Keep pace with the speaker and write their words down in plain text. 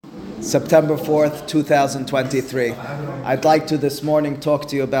September 4th, 2023. I'd like to this morning talk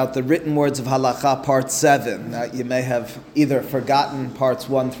to you about the written words of Halakhah, part 7. You may have either forgotten parts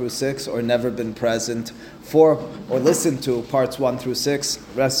 1 through 6 or never been present for or listened to parts 1 through 6.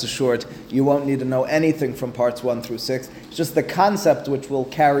 Rest assured, you won't need to know anything from parts 1 through 6. It's just the concept which will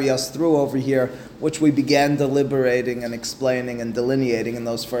carry us through over here, which we began deliberating and explaining and delineating in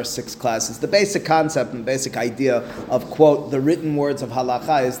those first 6 classes. The basic concept and basic idea of, quote, the written words of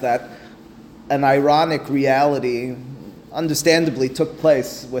Halakhah is that an ironic reality understandably took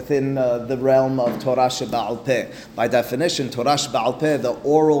place within the realm of Torah Sheba'al Peh. By definition, Torah Sheba'al Peh, the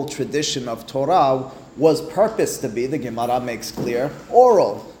oral tradition of Torah, was purposed to be, the Gemara makes clear,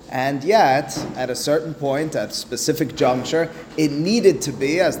 oral. And yet, at a certain point, at a specific juncture, it needed to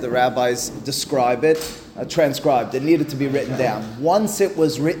be, as the rabbis describe it, transcribed. It needed to be written down. Once it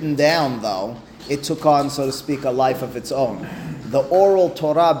was written down, though, it took on, so to speak, a life of its own. The oral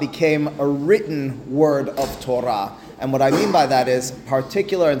Torah became a written word of Torah. And what I mean by that is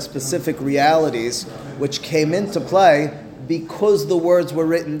particular and specific realities which came into play because the words were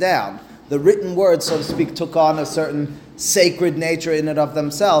written down. The written words, so to speak, took on a certain sacred nature in and of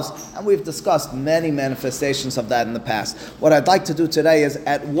themselves, and we've discussed many manifestations of that in the past. What I'd like to do today is,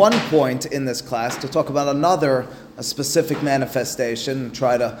 at one point in this class, to talk about a specific manifestation, and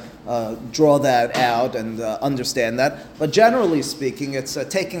try to draw that out and understand that. But generally speaking, it's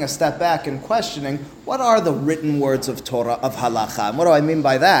taking a step back and questioning, what are the written words of Torah, of Halakhah? And what do I mean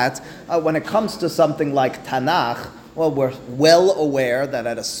by that? When it comes to something like Tanakh, well, we're well aware that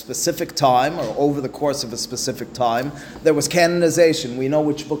at a specific time, or over the course of a specific time, there was canonization. We know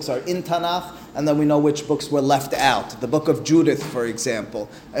which books are in Tanakh, and then we know which books were left out. The book of Judith, for example,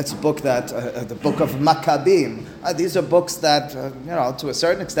 it's a book that, the book of Maccabim, these are books that, to a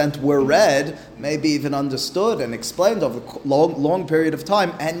certain extent were read, maybe even understood and explained over a long period of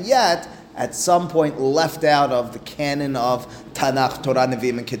time, and yet, at some point left out of the canon of Tanakh, Torah,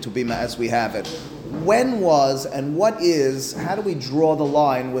 Nevi'im, and Ketubim as we have it. When was and what is, how do we draw the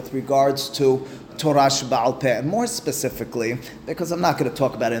line with regards to Torah Sheba'al Peh? And more specifically, because I'm not going to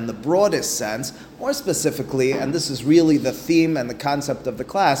talk about it in the broadest sense, more specifically, and this is really the theme and the concept of the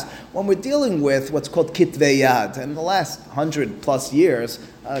class, when we're dealing with what's called Kitvei Yad. In the last 100 plus years,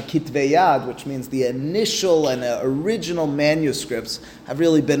 Kitvei Yad, which means the initial and original manuscripts, have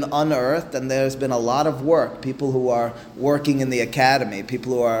really been unearthed, and there's been a lot of work. People who are working in the academy,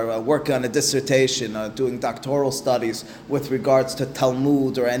 people who are working on a dissertation, doing doctoral studies with regards to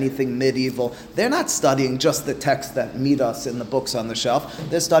Talmud or anything medieval, they're not studying just the texts that meet us in the books on the shelf.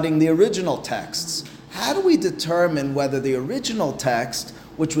 They're studying the original texts. How do we determine whether the original text,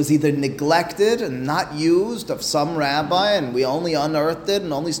 which was either neglected and not used of some rabbi, and we only unearthed it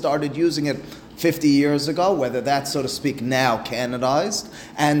and only started using it 50 years ago, whether that's, so to speak, now canonized,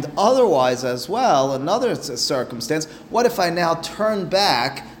 and otherwise as well, another circumstance, what if I now turn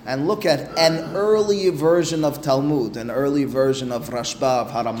back and look at an early version of Talmud, an early version of Rashba,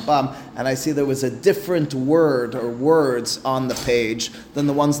 of Harambam, and I see there was a different word or words on the page than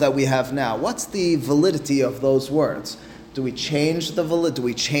the ones that we have now. What's the validity of those words? Do we change do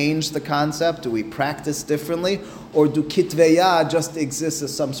we change the concept? Do we practice differently? Or do Kitvei Yad just exist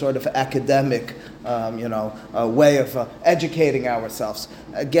as some sort of academic way of educating ourselves?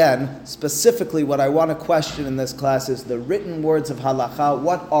 Again, specifically what I want to question in this class is the written words of Halakhah.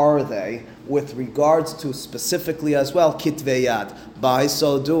 What are they with regards to specifically as well Kitvei Yad? By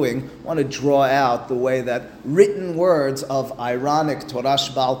so doing, I want to draw out the way that written words of ironic Torah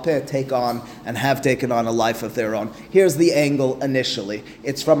Sheba'al Peh take on and have taken on a life of their own. Here's the angle initially.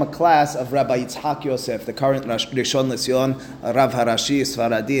 It's from a class of Rabbi Yitzhak Yosef, the current Rishon LeZion, Rav Harashi,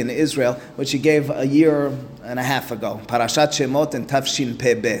 Sfaradi in Israel, which he gave a year and a half ago, Parashat Shemot and Tafshin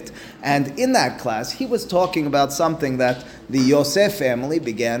Peh Bet. And in that class, he was talking about something that the Yosef family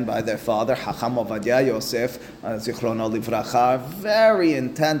began by their father, Chacham Ovadia Yosef, Zichrono Livracha, very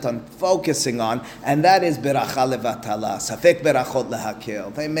intent on focusing on, and that is Beracha Levatala, Safek Berachot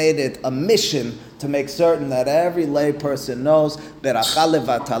Lehakil. They made it a mission to make certain that every lay person knows Beracha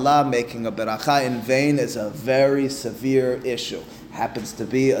Levatala, making a Beracha in vain, is a very severe issue. Happens to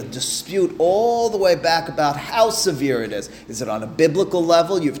be a dispute all the way back about how severe it is. Is it on a biblical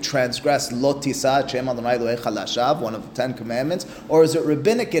level? You've transgressed Lo Tisa, Shem Adonai Elohei Chalashav, one of the 10 commandments, or is it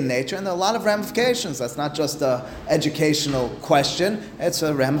rabbinic in nature? And there are a lot of ramifications. That's not just an educational question, it's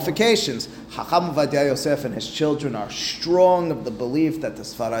ramifications. Chacham Ovadia Yosef and his children are strong of the belief that the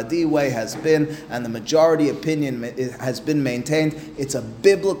Sfaradi way has been, and the majority opinion has been maintained, it's a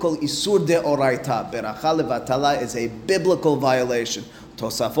biblical Isur de Oraita. Beracha Levatala is a biblical violation.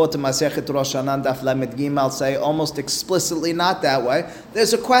 Tosafot Masechet Rosh Hashanah Daf Lamed Gimal say almost explicitly not that way.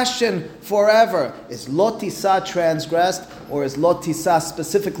 There's a question forever. Is lo tisa transgressed, or is lo tisa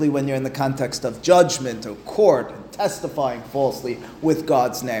specifically when you're in the context of judgment or court, testifying falsely with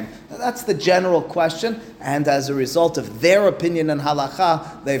God's name? That's the general question, and as a result of their opinion in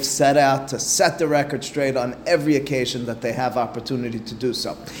Halakhah, they've set out to set the record straight on every occasion that they have opportunity to do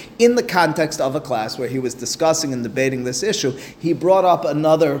so. In the context of a class where he was discussing and debating this issue, he brought up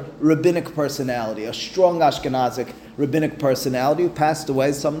another rabbinic personality, a strong Ashkenazic rabbinic personality who passed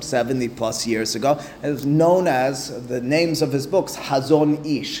away some 70 plus years ago, and is known as, the names of his books, Hazon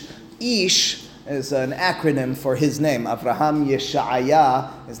Ish. Ish is an acronym for his name, Avraham Yeshaya.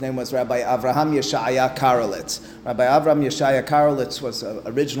 His name was Rabbi Avraham Yeshaya Karelitz. Rabbi Avraham Yeshaya Karelitz was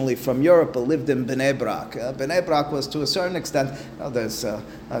originally from Europe, but lived in Bnei Brak. Bnei Brak was, to a certain extent, there's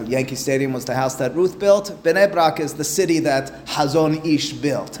Yankee Stadium was the house that Ruth built. Bnei Brak is the city that Hazon Ish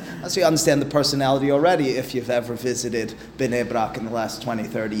built. So you understand the personality already if you've ever visited Bnei Brak in the last 20,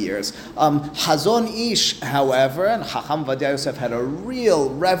 30 years. Hazon Ish, however, and Chacham Vadia Yosef had a real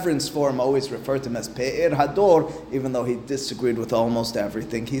reverence for him, always referred to him as Pe'er Hador, even though he disagreed with almost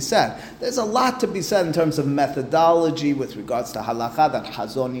everything he said. There's a lot to be said in terms of methodology with regards to Halakhah that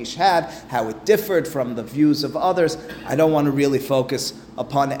Hazon Ish had, how it differed from the views of others. I don't want to really focus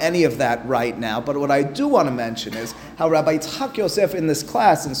upon any of that right now, but what I do want to mention is how Rabbi Yitzhak Yosef in this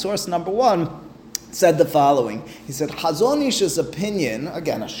class, in source number 1, said the following. He said, Hazon Ish's opinion,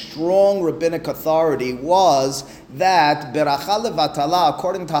 again, a strong rabbinic authority, was that Beracha Levatala,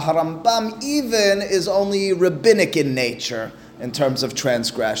 according to Harambam, even is only rabbinic in nature in terms of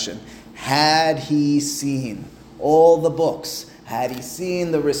transgression. Had he seen all the books, had he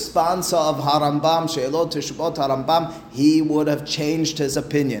seen the responsa of Harambam, She'elot Teshubot Harambam, he would have changed his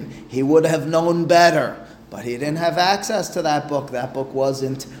opinion. He would have known better. But he didn't have access to that book. That book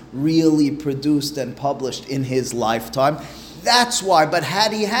wasn't really produced and published in his lifetime. That's why. But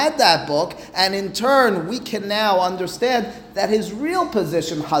had he had that book, and in turn, we can now understand that his real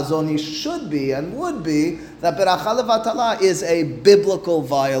position, Hazon Ish, should be and would be that Beracha Levatala is a biblical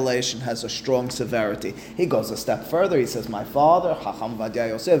violation, has a strong severity. He goes a step further. He says, my father, Chacham Vadia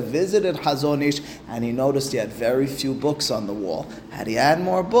Yosef, visited Hazon Ish, and he noticed he had very few books on the wall. Had he had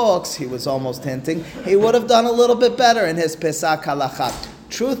more books, he was almost hinting, he would have done a little bit better in his Pesach Halakhah.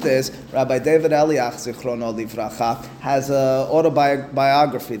 Truth is, Rabbi David Eliach, Zichrono Livracha, has an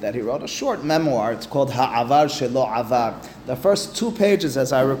autobiography that he wrote, a short memoir. It's called Ha'avar Shelo Avar. The first 2 pages,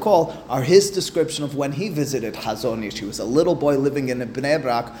 as I recall, are his description of when he visited Hazon Ish. He was a little boy living in Bnei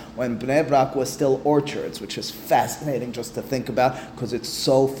Brak when Bnei Brak was still orchards, which is fascinating just to think about because it's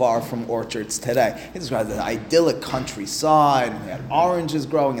so far from orchards today. He described the idyllic countryside, and he had oranges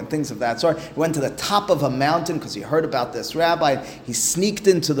growing and things of that sort. He went to the top of a mountain because he heard about this rabbi. He sneaked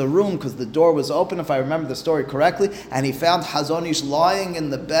into the room because the door was open, if I remember the story correctly, and he found Hazon Ish lying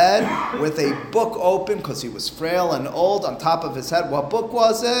in the bed with a book open because he was frail and old on top of his head. What book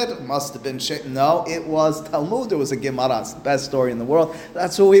was it? It must have been no, it was Talmud. It was a Gemara. It's the best story in the world.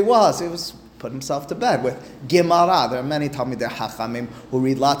 That's who he was. He was put himself to bed with Gemara. There are many Talmidei Hachamim who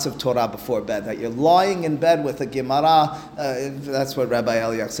read lots of Torah before bed. That you're lying in bed with a Gemara, that's what Rabbi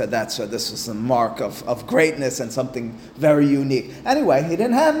Eliach said. This was a mark of greatness and something very unique. Anyway, he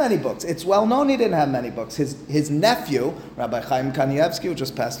didn't have many books. It's well known he didn't have many books. His nephew, Rabbi Chaim Kanievsky, who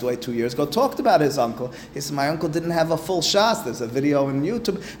just passed away 2 years ago, talked about his uncle. He said, my uncle didn't have a full shas. There's a video on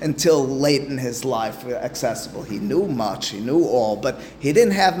YouTube until late in his life accessible. He knew much, he knew all, but he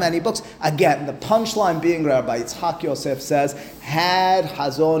didn't have many books. Again, the punchline being, Rabbi Yitzhak Yosef says, had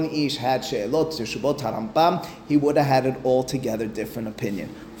Hazon Ish had She'elot Teshubot Harambam, he would have had an altogether different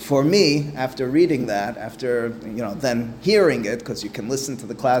opinion. For me, after reading that, after then hearing it, because you can listen to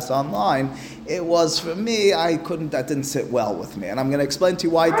the class online, it was, for me, that didn't sit well with me. And I'm going to explain to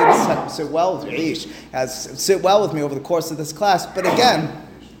you why it didn't sit well with me. It has sit well with me over the course of this class. But again,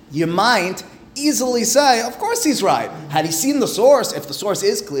 your mind easily say, of course he's right. Had he seen the source, if the source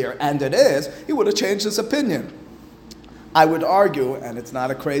is clear, and it is, he would have changed his opinion. I would argue, and it's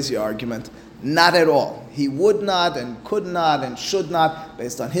not a crazy argument, not at all. He would not and could not and should not,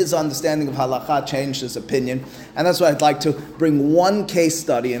 based on his understanding of Halakhah, change his opinion. And that's why I'd like to bring one case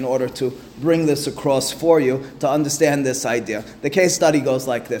study in order to bring this across for you to understand this idea. The case study goes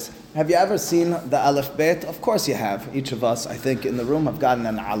like this. Have you ever seen the Aleph Bet? Of course you have. Each of us, I think, in the room have gotten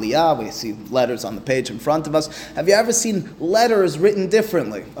an aliyah. We see letters on the page in front of us. Have you ever seen letters written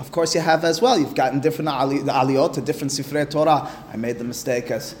differently? Of course you have as well. You've gotten different aliyot to different sifrei Torah. I made the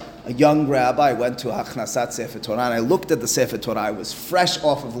mistake as a young rabbi Rabbi, I went to Achnasat Sefer Torah, and I looked at the Sefer Torah. I was fresh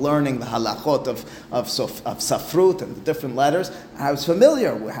off of learning the halachot of Safrut and the different letters. I was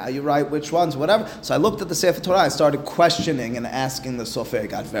familiar with how you write which ones, whatever. So I looked at the Sefer Torah. I started questioning and asking the Sofer. I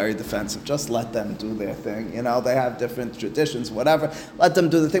got very defensive. Just let them do their thing. You know, they have different traditions, whatever. Let them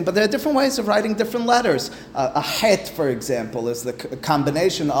do the thing. But there are different ways of writing different letters. A het, for example, is the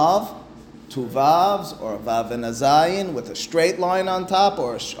combination of two vavs, or a vav and a zayin with a straight line on top,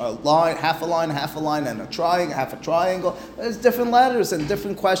 or a line, half a line, and a triangle, half a triangle. There's different letters and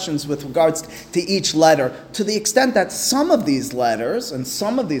different questions with regards to each letter, to the extent that some of these letters and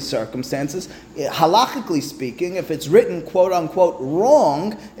some of these circumstances, halachically speaking, if it's written quote-unquote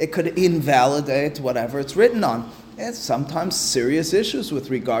wrong, it could invalidate whatever it's written on. There's sometimes serious issues with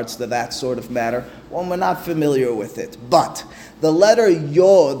regards to that sort of matter when we're not familiar with it. But the letter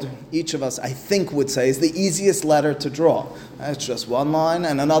Yod, each of us, I think, would say, is the easiest letter to draw. It's just one line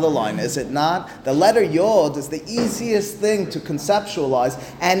and another line, is it not? The letter Yod is the easiest thing to conceptualize.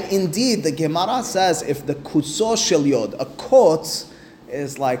 And indeed, the Gemara says, if the kuso shel Yod, a kotz,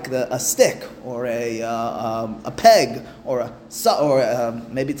 is like a stick or a peg or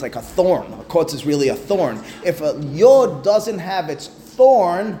maybe it's like a thorn. A kotz is really a thorn. If a yod doesn't have its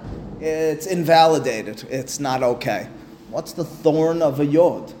thorn, it's invalidated. It's not okay. What's the thorn of a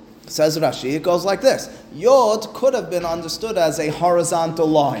yod? Says Rashi, it goes like this. Yod could have been understood as a horizontal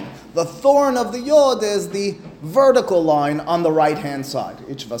line. The thorn of the yod is the vertical line on the right-hand side.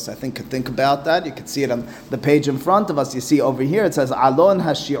 Each of us, I think, could think about that. You can see it on the page in front of us. You see over here, it says, Alon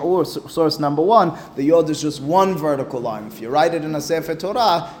HaShi'ur, source number 1. The yod is just one vertical line. If you write it in a Sefer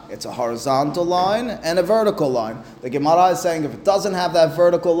Torah, it's a horizontal line and a vertical line. The Gemara is saying if it doesn't have that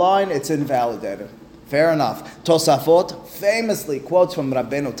vertical line, it's invalidated. Fair enough. Tosafot famously quotes from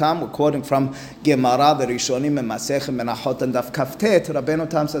Rabbeinu Tam. We're quoting from Gemara, the Rishonim, and Masechet Menachot and Daf Kaftet. Rabbeinu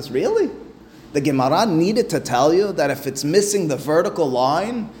Tam says, really? The Gemara needed to tell you that if it's missing the vertical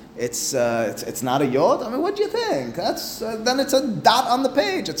line, it's not a yod? I mean, what do you think? Then it's a dot on the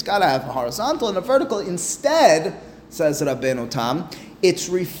page. It's got to have a horizontal and a vertical. Instead, says Rabbeinu Tam, it's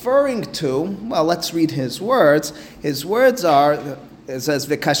referring to, well, let's read his words. His words are... It says,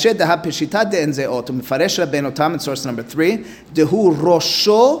 "V'kashed deha peshita de'enzeot." U'mefaresh Rabbeinu Tam in source number 3. Dehu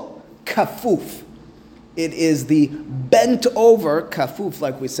rosho kafuf. It is the bent over kafuf,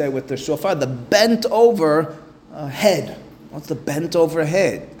 like we say with the shofar, the bent over head. What's the bent over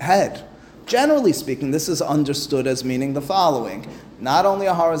head? Generally speaking, this is understood as meaning the following: not only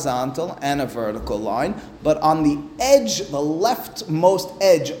a horizontal and a vertical line, but on the edge, the leftmost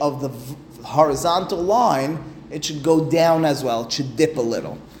edge of the horizontal line, it should go down as well. It should dip a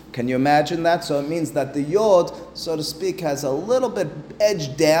little. Can you imagine that? So it means that the yod, so to speak, has a little bit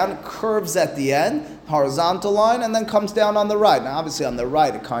edge down, curves at the end, horizontal line, and then comes down on the right. Now, obviously, on the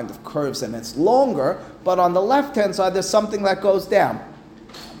right, it kind of curves and it's longer, but on the left-hand side, there's something that goes down.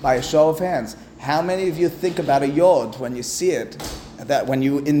 By a show of hands, how many of you think about a yod when you see it, that when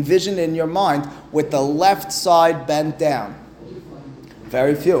you envision it in your mind with the left side bent down?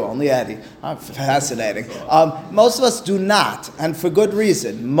 Very few, only Eddie. Fascinating. Most of us do not, and for good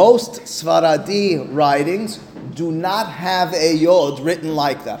reason. Most Sfaradi writings do not have a yod written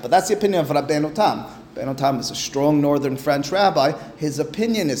like that. But that's the opinion of Rabbeinu Tam. Rabbeinu Tam is a strong northern French rabbi. His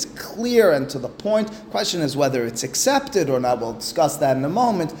opinion is clear and to the point. Question is whether it's accepted or not. We'll discuss that in a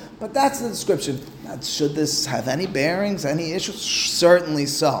moment. But that's the description. Now, should this have any bearings, any issues? Certainly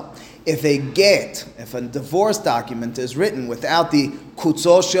so. If a divorce document is written without the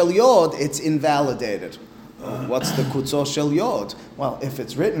kutzo shel yod, it's invalidated. What's the kutzo shel yod? Well, if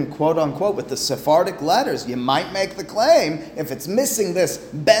it's written, quote unquote, with the Sephardic letters, you might make the claim, if it's missing this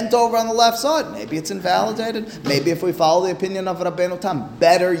bent over on the left side, maybe it's invalidated. Maybe if we follow the opinion of Rabbeinu Tam,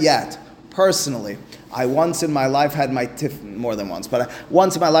 better yet, personally, I once in my life had my more than once, but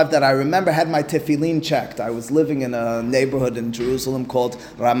once in my life that I remember had my tefillin checked. I was living in a neighborhood in Jerusalem called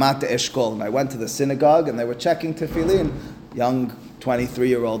Ramat Eshkol, and I went to the synagogue and they were checking tefillin. Young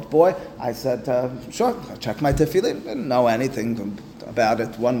 23-year-old boy. I said, sure, I'll check my tefillin. Didn't know anything about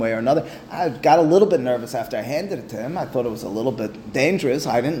it one way or another. I got a little bit nervous after I handed it to him. I thought it was a little bit dangerous.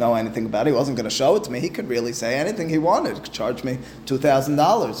 I didn't know anything about it. He wasn't going to show it to me. He could really say anything he wanted. He could charge me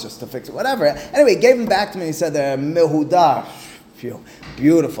 $2,000 just to fix it, whatever. Anyway, he gave them back to me. He said, they're mehudar.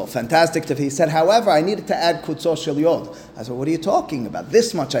 Beautiful, fantastic. He said, however, I needed to add kutzo shel yod. I said, what are you talking about?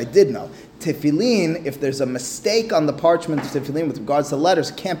 This much I did know. Tefillin, if there's a mistake on the parchment of tefillin with regards to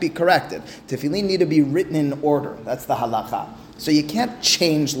letters, can't be corrected. Tefillin need to be written in order. That's the halakhah. So you can't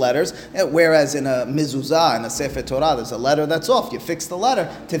change letters, whereas in a mezuzah, in a Sefer Torah, there's a letter that's off. You fix the letter.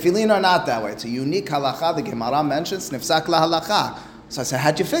 Tefillin are not that way. It's a unique halakhah. The Gemara mentions, nifsak la halakhah. So I said,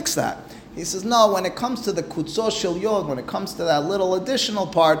 how'd you fix that? He says, no, when it comes to the Kutzo Shel Yod, when it comes to that little additional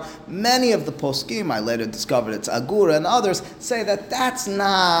part, many of the poskim, I later discovered it's Agura and others, say that that's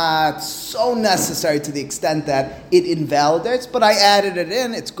not so necessary to the extent that it invalidates, but I added it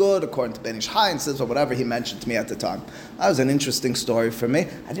in, it's good, according to Ben Ish Chai, and says, or whatever he mentioned to me at the time. That was an interesting story for me.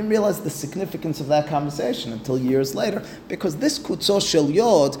 I didn't realize the significance of that conversation until years later, because this Kutzo Shel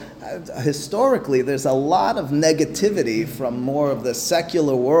Yod, historically, there's a lot of negativity from more of the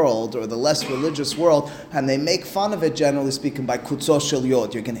secular world or the less religious world, and they make fun of it, generally speaking, by Kutzo Shel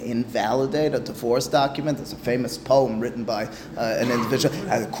Yod. You're going to invalidate a divorce document. There's a famous poem written by an individual.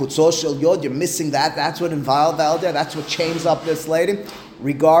 Kutzo Shel Yod, you're missing that. That's what invalidates. That's what chains up this lady.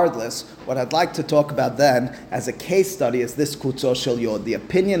 Regardless, what I'd like to talk about then, as a case study, is this Kutzo Shel Yod, the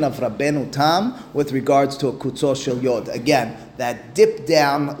opinion of Rabbeinu Tam with regards to a Kutzo Shel Yod. Again, that dip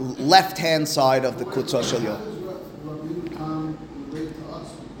down left-hand side of the Kutzo Shel Yod.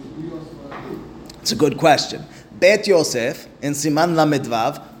 It's a good question. Bet Yosef in Siman Lamed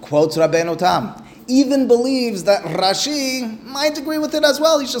Vav quotes Rabbeinu Tam. Even believes that Rashi might agree with it as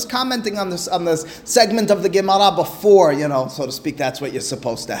well. He's just commenting on this segment of the Gemara before, so to speak, that's what you're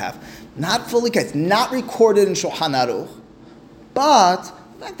supposed to have. Not fully case, not recorded in Shulchan Aruch, but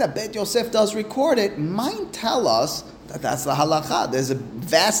the fact that Bet Yosef does record it might tell us that that's the Halakhah. There's a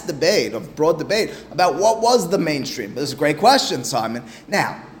vast debate, broad debate, about what was the mainstream. This is a great question, Simon.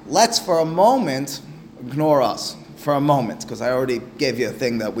 Now, let's for a moment ignore us. For a moment, because I already gave you a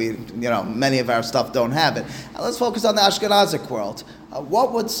thing that many of our stuff don't have it. Now let's focus on the Ashkenazic world.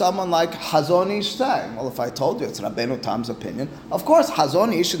 What would someone like Hazon Ish say? Well, if I told you it's Rabbeinu Tam's opinion, of course,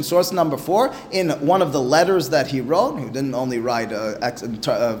 Hazon Ish in source number 4, in one of the letters that he wrote, he didn't only write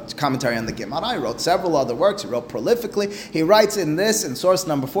a commentary on the Gemara, he wrote several other works, he wrote prolifically. He writes in source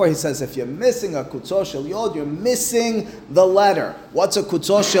number 4, he says, if you're missing a Kutzo Shel Yod, you're missing the letter. What's a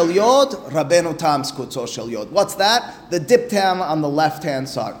Kutzo Shel Yod? Rabbeinu Tam's Kutzo Shel Yod. What's that? The diptam on the left-hand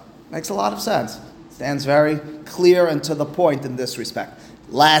side. Makes a lot of sense. Stands very clear and to the point in this respect.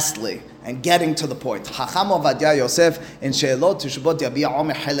 Lastly, and getting to the point, Chacham Ovadia Yosef in She'elot Teshuvot Yabi'a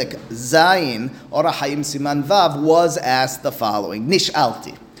Omer Chelek Zayin Orach Chaim Siman Vav was asked the following: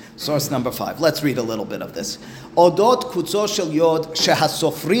 Nish'alti. Source number 5. Let's read a little bit of this. Odot Kutzo Shel Yod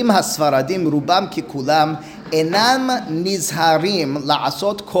Shehasofrim Hasfaradim Rubam Kikulam Enam Nizharim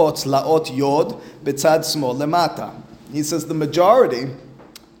La'asot Kotz La'ot Yod B'tzad Smol Lemata. He says the majority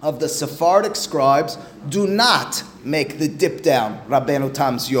of the Sephardic scribes do not make the dip down Rabbeinu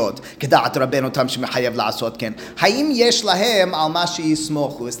Tam's Yod. Keda'at Rabbeinu Tam shemechayev la'asot ken. Hayim yesh lahem al ma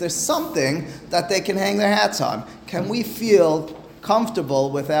sheyismochu. Is there something that they can hang their hats on? Can we feel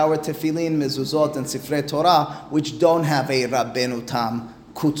comfortable with our tefillin, mezuzot, and sifrei Torah, which don't have a Rabbeinu Tam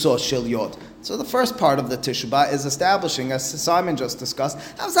Kutzo Shel Yod? So the first part of the Teshuvah is establishing, as Simon just discussed,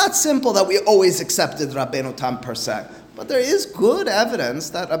 how it's not simple that we always accepted Rabbeinu Tam per se. But there is good evidence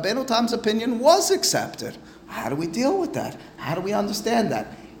that Rabbeinu Tam's opinion was accepted. How do we deal with that? How do we understand that?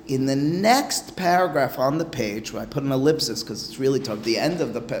 In the next paragraph on the page, where I put an ellipsis because it's really toward the end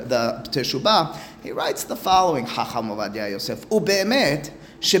of the Teshuvah, he writes the following, Chacham Ovadia Yosef, Ube'emet,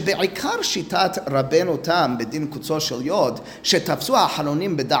 שבעיקר שיטת רבנו תם בדין קוצו של יוד, שתפסו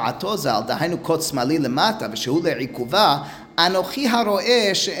האחרונים בדעתו ז"ל, דהיינו קוץ שמאלי למטה ושהוא לעיכובה, אנוכי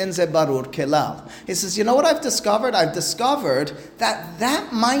הרואה שאין זה ברור כלל. He says, you know what I've discovered? I've discovered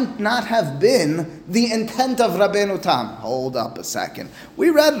that might not have been the intent of Rabbeinu Tam. Hold up a second.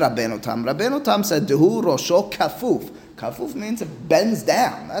 We read Rabbeinu Tam. Rabbeinu Tam said, Dehu rosho kafuf. Kafuf means it bends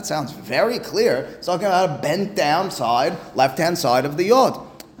down. That sounds very clear. It's talking about a bent down side, left-hand side of the yod.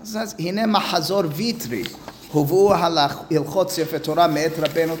 It says, Hine mahazor vitri. Huvu halachot sefer Torah me'et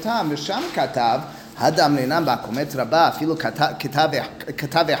Rabbeinu Tam. V'sham katav, Hadam neinam ba'akomet rabba, afilu katav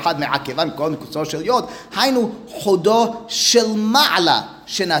echad me'akevan kon kutzo shel yod, haynu chodo shel ma'ala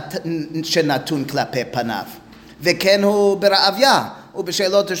shenatun klape panav. V'ken hu bera'avya,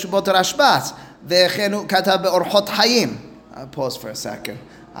 ובשאלות תשובות הרשב"ץ, וכן הוא כתב באורחות חיים. Pause for a second.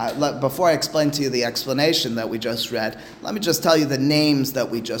 Before I explain to you the explanation that we just read, let me just tell you the names that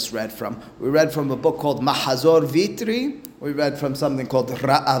we just read from. We read from a book called Mahazor Vitri, we read from something called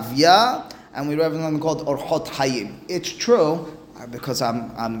Ra'avya, and we read from something called Orchot Hayim. It's true, because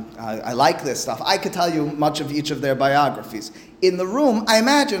I like this stuff. I could tell you much of each of their biographies. In the room, I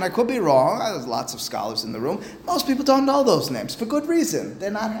imagine, I could be wrong, there's lots of scholars in the room, most people don't know those names, for good reason.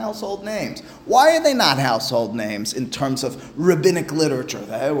 They're not household names. Why are they not household names in terms of rabbinic literature?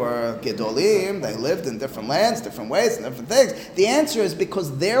 They were Gedolim, they lived in different lands, different ways, and different things. The answer is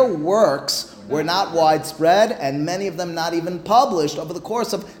because their works were not widespread, and many of them not even published over the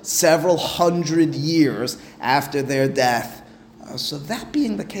course of several hundred years after their death. So that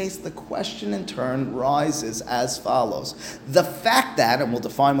being the case, the question in turn rises as follows. The fact that, and we'll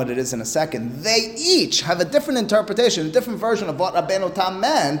define what it is in a second, they each have a different interpretation, a different version of what Rabbeinu Tam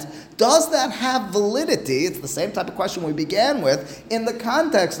meant, does that have validity? It's the same type of question we began with in the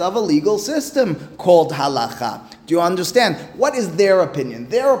context of a legal system called Halakhah. Do you understand? What is their opinion?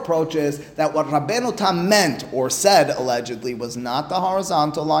 Their approach is that what Rabbeinu Tam meant or said allegedly was not the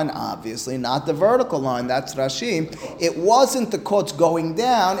horizontal line, obviously, not the vertical line, that's Rashi. It wasn't the quotes going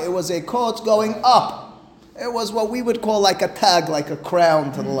down, it was a quotes going up. It was what we would call like a tag, like a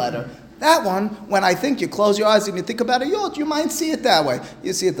crown to the letter. That one, when I think you close your eyes and you think about a yod, you might see it that way.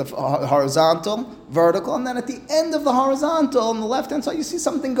 You see it the horizontal, vertical, and then at the end of the horizontal, on the left-hand side, you see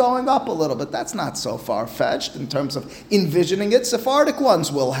something going up a little bit. That's not so far-fetched in terms of envisioning it. Sephardic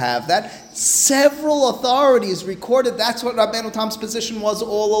ones will have that. Several authorities recorded that's what Rabbeinu Tam's position was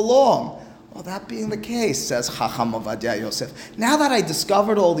all along. Well, that being the case, says Chacham Ovadia Yosef, now that I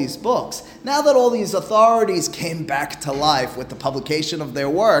discovered all these books, now that all these authorities came back to life with the publication of their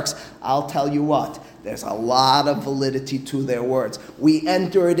works, I'll tell you what, there's a lot of validity to their words. We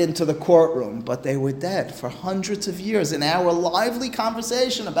entered into the courtroom, but they were dead for hundreds of years. In our lively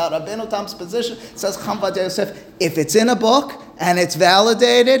conversation about Rabbeinu Tam's position, says Chacham Ovadia Yosef, if it's in a book and it's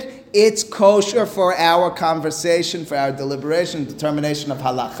validated, it's kosher for our conversation, for our deliberation, determination of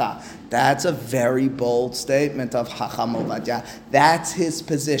halakha. That's a very bold statement of Chacham Ovadia. That's his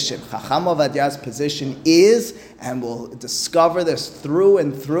position. Chacham Ovadia's position is, and we'll discover this through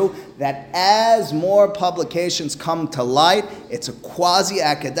and through, that as more publications come to light, it's a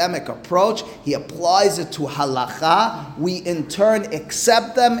quasi-academic approach. He applies it to halakha. We in turn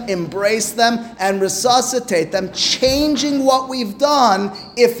accept them, embrace them, and resuscitate them, changing what we've done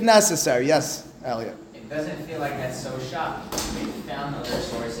if necessary. Yes, Elliot? It doesn't feel like that's so shocking. We found other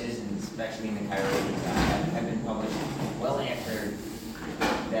sources, and especially in the Harari, have been published well after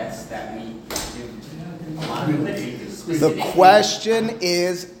deaths that we do a lot of validity to. The question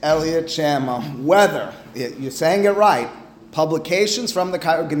is, Elliot Shama, whether, you're saying it right, publications from the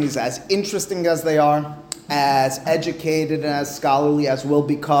Cairo Geniza, as interesting as they are, as educated and as scholarly as will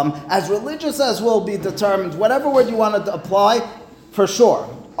become, as religious as will be determined, whatever word you want to apply, for sure.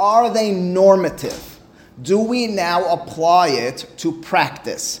 Are they normative? Do we now apply it to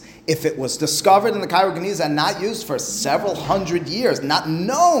practice? If it was discovered in the Cairo Geniza and not used for several hundred years, not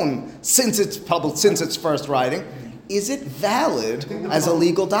known since its first writing, is it valid as a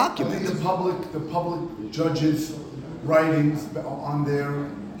legal document? I think the public judges' writings on their,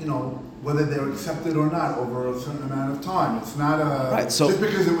 whether they're accepted or not over a certain amount of time. It's not just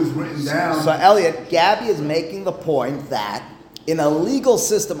because it was written down. So Elliot, Gabby is making the point that in a legal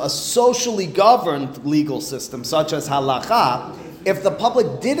system, a socially governed legal system such as Halakhah, if the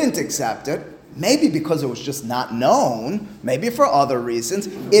public didn't accept it, maybe because it was just not known, maybe for other reasons,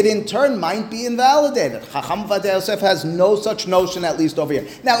 it in turn might be invalidated. Chacham Ovadia Yosef has no such notion, at least over here.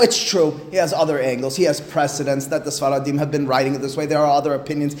 Now, it's true, he has other angles. He has precedents that the Sfaradim have been writing it this way. There are other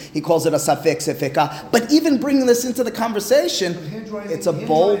opinions. He calls it a safek sefeka. But even bringing this into the conversation, it's a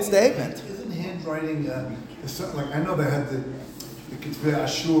bold statement. Isn't handwriting, like I know they had the Kitvei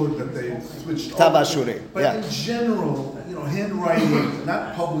Ashur that they switched Tav over. Ashuri, But yeah. in general, handwriting,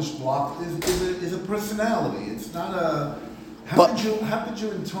 not published block, is a personality. It's not a. How could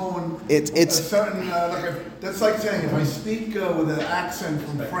you intone it's a certain that's like saying if I speak with an accent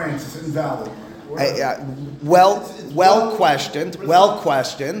from France, it's invalid. Well questioned.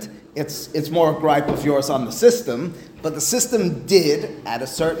 It's more a gripe of yours on the system, but the system did, at a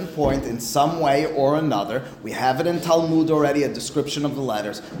certain point, in some way or another, we have it in Talmud already, a description of the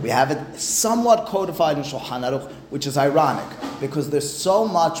letters. We have it somewhat codified in Shulchan Aruch, which is ironic, because there's so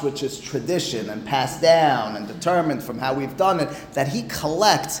much which is tradition and passed down and determined from how we've done it, that he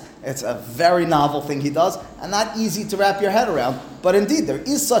collects. It's a very novel thing he does, and not easy to wrap your head around. But indeed, there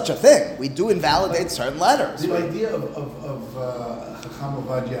is such a thing. We do invalidate certain letters. The idea of Chacham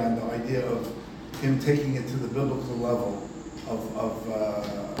Ovadia and the idea of him taking it to the biblical level of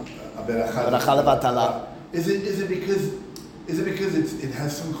is it because it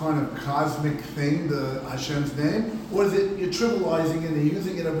has some kind of cosmic thing, the Hashem's name, or is it you're trivializing it and you're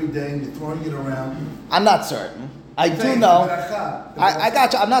using it every day and you're throwing it around? I'm not certain. I do know. I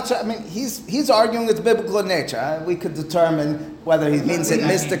got you. I'm not certain. I mean, he's arguing it's biblical in nature. We could determine whether he means it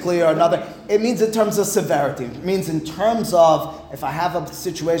mystically or another. It means in terms of severity. It means in terms of if I have a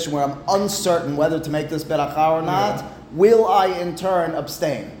situation where I'm uncertain whether to make this beracha or not, will I in turn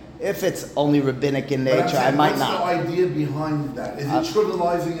abstain? If it's only rabbinic in nature, I might not. What's the idea behind that? Is it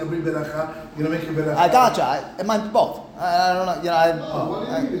trivializing every beracha? You're going to make a beracha? I got you. It might be both. I don't know. What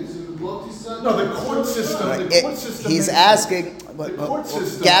do you mean? No, the court system. He's asking.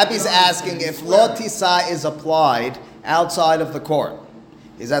 Gabby's asking if lo tisa is applied outside of the court.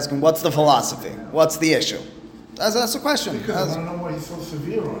 He's asking, what's the philosophy? What's the issue? That's the question. Because I want to know why he's so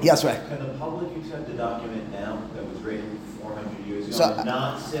severe on it. Yes, right. Can the public accept a document now that was written 400 years ago and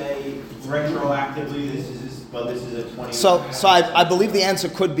not say retroactively this is a 20? So I believe the answer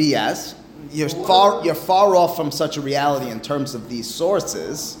could be yes. You're far off from such a reality in terms of these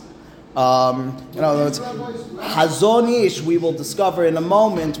sources. In other words, Hazon Ish, we will discover in a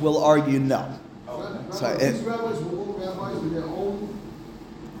moment, will argue no. So these rabbis were all rabbis with their own,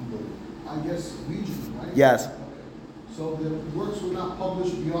 I guess, region, right? Yes. So the works were not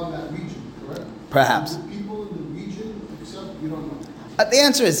published beyond that region, correct? Perhaps. Do people in the region accept? You don't know. The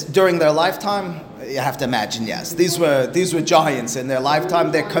answer is during their lifetime. You have to imagine, yes. These were giants in their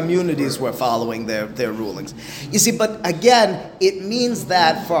lifetime. Their communities were following their rulings. You see, but again, it means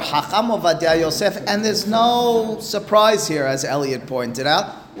that for Chacham Ovadia Yosef, and there's no surprise here, as Elliot pointed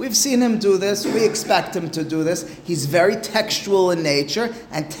out, we've seen him do this. We expect him to do this. He's very textual in nature,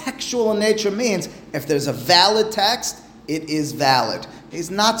 and textual in nature means if there's a valid text, it is valid. He's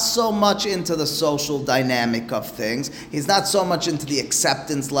not so much into the social dynamic of things. He's not so much into the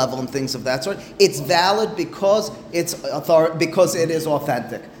acceptance level and things of that sort. It's valid because it is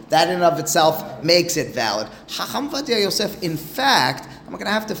authentic. That in of itself makes it valid. Chacham Ovadia Yosef, in fact, I'm going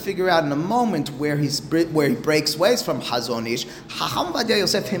to have to figure out in a moment where he breaks ways from Hazon Ish. Chacham Ovadia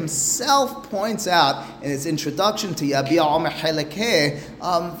Yosef himself points out in his introduction to Yabia Omer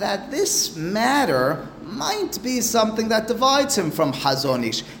Halakhah that this matter might be something that divides him from Hazon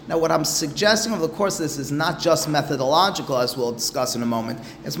Ish. Now, what I'm suggesting over the course of this is not just methodological, as we'll discuss in a moment.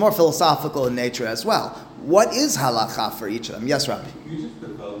 It's more philosophical in nature as well. What is halacha for each of them? Yes, Rabbi? You just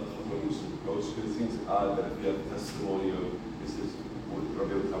develop the Hazon Ish approach because it seems odd that if you have a testimony of this is what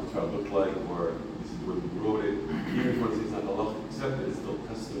Rabbi would look like, or this is the way we wrote it, even if one says not halacha accepted, it's still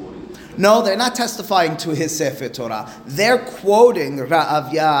testimony. No, they're not testifying to his Sefer Torah. They're quoting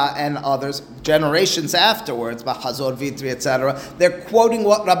Ra'avya and others, generations afterwards, B'Chazor Vitri, etc. They're quoting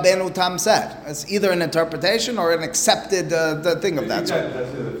what Rabbeinu Tam said. It's either an interpretation or an accepted thing of that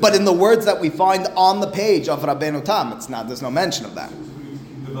sort. But in the words that we find on the page of Rabbeinu Tam, it's not. There's no mention of that.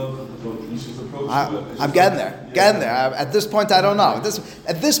 I'm getting there. At this point, I don't know.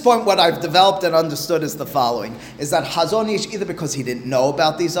 At this point, what I've developed and understood is the following: is that Hazon Ish, either because he didn't know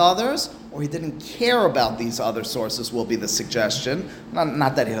about these others or he didn't care about these other sources, will be the suggestion.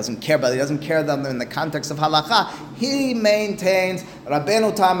 Not that he doesn't care, but he doesn't care them in the context of Halakhah. He maintains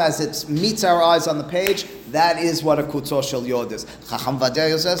Rabbeinu Tam as it meets our eyes on the page. That is what a Kutzos Shel Yod is. Chacham Ovadia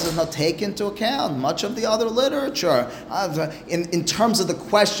Yosef does not take into account much of the other literature. In terms of the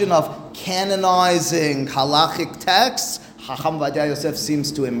question of canonizing halachic texts, Chacham Ovadia Yosef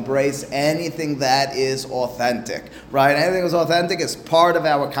seems to embrace anything that is authentic. Right? Anything that is authentic is part of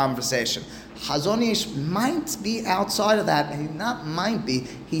our conversation. Hazon Ish might be outside of that, and not might be,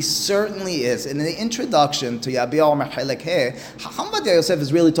 he certainly is. In the introduction to Yabia Omer Halakhah, Chacham Ovadia Yosef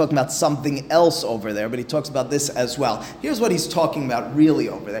is really talking about something else over there, but he talks about this as well. Here's what he's talking about really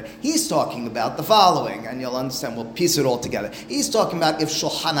over there. He's talking about the following, and you'll understand, we'll piece it all together. He's talking about if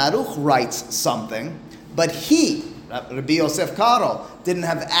Shulchan Aruch writes something, but he, Rabbi Yosef Karo, didn't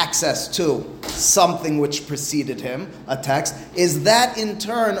have access to something which preceded him, a text, is that in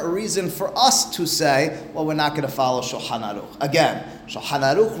turn a reason for us to say, well, we're not going to follow Shulchan Aruch? Again, Shulchan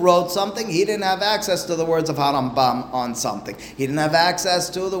Aruch wrote something, he didn't have access to the words of Harambam on something. He didn't have access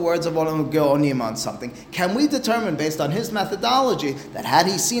to the words of Olam Geonim on something. Can we determine, based on his methodology, that had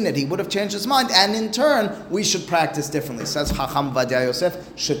he seen it, he would have changed his mind, and in turn, we should practice differently? Says Chacham Ovadia Yosef,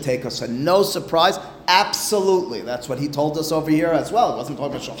 should take us a no surprise. Absolutely. That's what he told us over here as well. It wasn't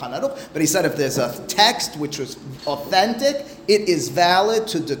talking about Shulchan Aruch, but he said if there's a text which was authentic, it is valid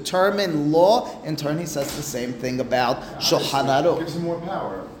to determine law. In turn, he says the same thing about Shulchan Aruch. It gives him more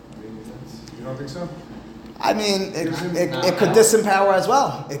power. You don't think so? I mean, it could disempower as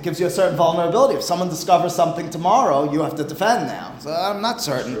well. It gives you a certain vulnerability. If someone discovers something tomorrow, you have to defend now. So I'm not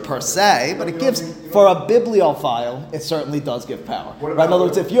certain per se, but it gives, for a bibliophile, it certainly does give power. Right? In other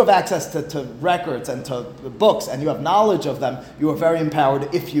words, if you have access to records and to books and you have knowledge of them, you are very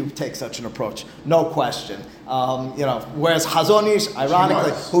empowered if you take such an approach. No question. Whereas Hazon Ish,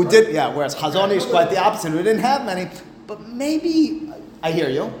 ironically, whereas Hazon Ish, quite the opposite, who didn't have many, but maybe, I hear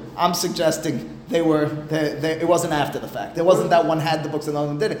you, I'm suggesting it wasn't after the fact. It wasn't that one had the books and the other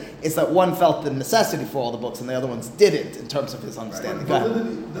one didn't. It's that one felt the necessity for all the books and the other ones didn't in terms of his understanding.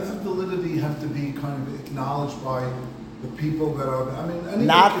 Doesn't validity have to be kind of acknowledged by the people that are, I mean, anybody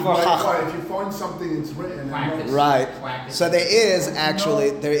Not can for write, Chacham. right, if you find something that's written. Practice. Right. Practice. So there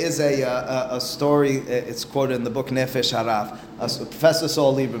is a story. It's quoted in the book Nefesh Harav. Professor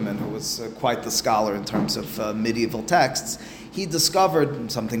Saul Lieberman, who was quite the scholar in terms of medieval texts, he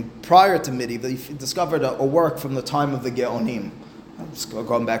discovered something prior to medieval. He discovered a work from the time of the Geonim,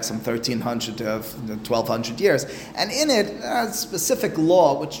 going back some 1300 to 1200 years, and in it a specific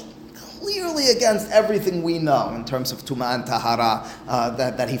law which clearly against everything we know in terms of Tumah and Tahara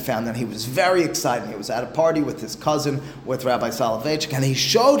that he found, and he was very excited. He was at a party with his cousin, with Rabbi Soloveitchik, and he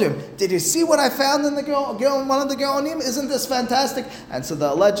showed him, did you see what I found in one of the Geonim? Isn't this fantastic? And so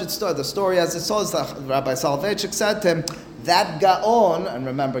the alleged story, the story as it saw is that Rabbi Soloveitchik said to him, that Gaon, and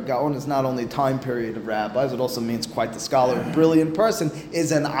remember, Gaon is not only time period of rabbis, it also means quite the scholar, brilliant person,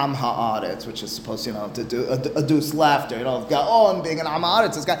 is an Am Haaretz, which is supposed, to adduce laughter. Gaon being an Am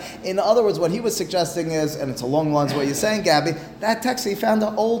Haaretz, this guy. In other words, what he was suggesting is, and it's along the lines of what you're saying, Gabby, that text, he found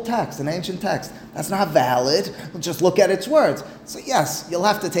an old text, an ancient text. That's not valid. Just look at its words. So yes, you'll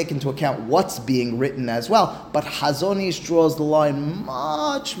have to take into account what's being written as well. But Hazon Ish draws the line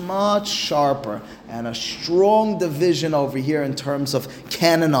much, much sharper, and a strong division over here in terms of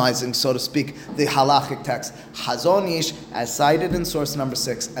canonizing, so to speak, the halachic text. Hazon Ish, as cited in source number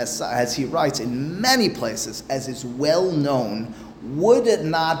 6, as he writes in many places, as is well known, would it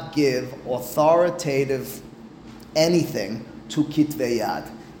not give authoritative anything to Kitvei Yad?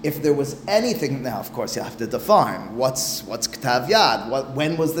 If there was anything, now of course you have to define what's Ktav Yad,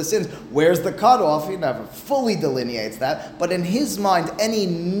 when was this in, where's the cutoff? He never fully delineates that, but in his mind, any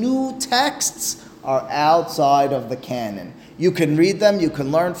new texts are outside of the canon. You can read them, you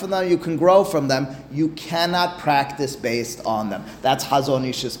can learn from them, you can grow from them. You cannot practice based on them. That's Hazon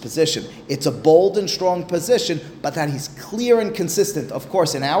Ish's position. It's a bold and strong position, but that he's clear and consistent. Of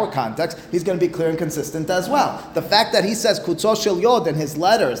course, in our context, he's going to be clear and consistent as well. The fact that he says Kutzo Shel Yod in his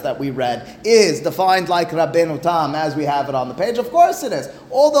letters that we read is defined like Rabbeinu Tam as we have it on the page. Of course it is.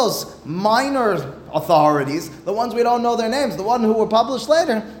 All those minor authorities, the ones we don't know their names, the ones who were published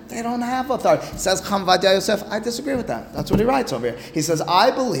later, they don't have authority. Says Chacham Vadia Yosef, I disagree with that. That's what he writes over here. He says, I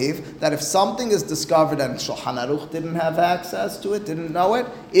believe that if something is discovered and Shulchan Aruch didn't have access to it, didn't know it,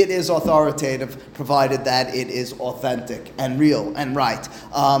 it is authoritative, provided that it is authentic and real and right.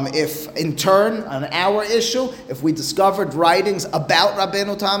 If, in turn, on our issue, if we discovered writings about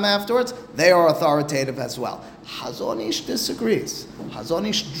Rabbeinu Tam afterwards, they are authoritative as well. Hazon Ish disagrees. Hazon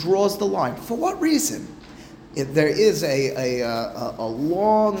Ish draws the line. For what reason? There is a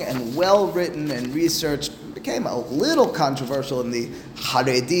long and well-written and researched, became a little controversial in the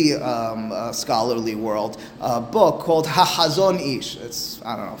Harari scholarly world, book called Hazon Ish. It's,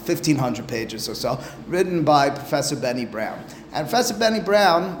 1,500 pages or so, written by Professor Benny Brown. And Professor Benny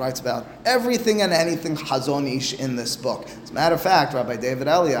Brown writes about everything and anything Hazon Ish in this book. As a matter of fact, Rabbi David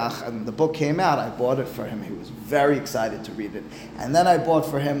Eliach, and the book came out, I bought it for him. He was very excited to read it. And then I bought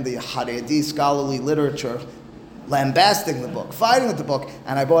for him the Haredi scholarly literature, lambasting the book, fighting with the book,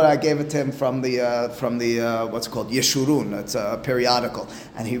 and I gave it to him from the what's called Yeshurun. It's a periodical,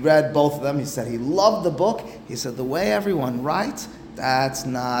 and he read both of them. He said he loved the book. He said the way everyone writes, that's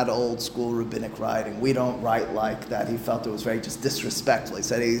not old school rabbinic writing. We don't write like that. He felt it was very just disrespectful. He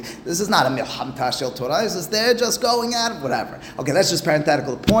said this is not a milhamta shel Torah. He says they're just going at it, whatever. Okay, that's just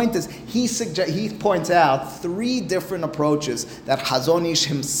parenthetical. The point is he points out 3 different approaches that Hazon Ish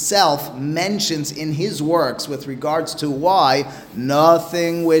himself mentions in his works with regards to why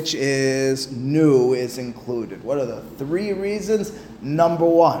nothing which is new is included. What are the 3 reasons? Number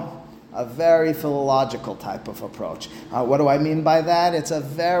 1. A very philological type of approach. What do I mean by that? Has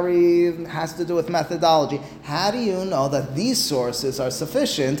to do with methodology. How do you know that these sources are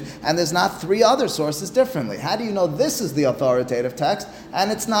sufficient and there's not 3 other sources differently? How do you know this is the authoritative text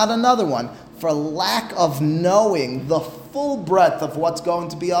and it's not another one? For lack of knowing the full breadth of what's going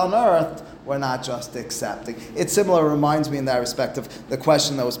to be unearthed, we're not just accepting. It similar reminds me in that respect of the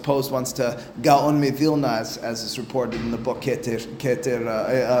question that was posed once to Gaon Mevilna, as is reported in the book Ma'aseh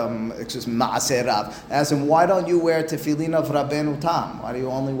Rav. Asked him, why don't you wear tefillin of Rabbeinu Tam? Why do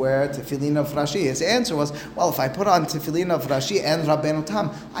you only wear tefillin of Rashi? His answer was, well, if I put on tefillin of Rashi and Rabbeinu Tam,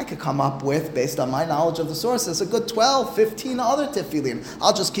 I could come up with, based on my knowledge of the sources, a good 12, 15 other tefillin.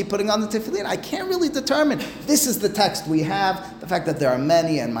 I'll just keep putting on the tefillin. I can't really determine. This is the text we have. The fact that there are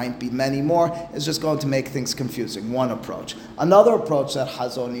many and might be many more is just going to make things confusing. One approach. Another approach that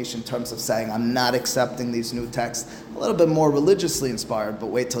Hazon Ish, in terms of saying I'm not accepting these new texts, a little bit more religiously inspired, but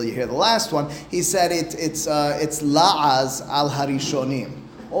wait till you hear the last one. He said it's la'az al harishonim.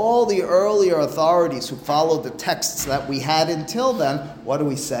 all the earlier authorities who followed the texts that we had until then, what are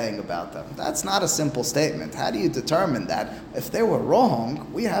we saying about them? That's not a simple statement. How do you determine that? If they were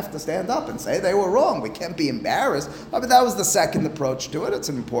wrong, we have to stand up and say they were wrong. We can't be embarrassed. But that was the second approach to it. It's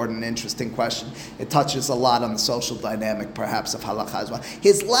an important and interesting question. It touches a lot on the social dynamic, perhaps, of halakha as well.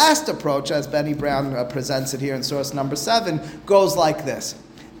 His last approach, as Benny Brown presents it here in source number 7, goes like this.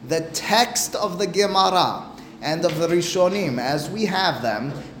 The text of the Gemara and of the Rishonim, as we have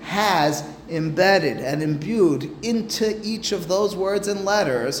them, has embedded and imbued into each of those words and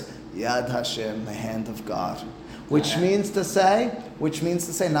letters, Yad Hashem, the hand of God. Which means to say,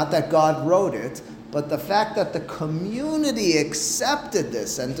 not that God wrote it, but the fact that the community accepted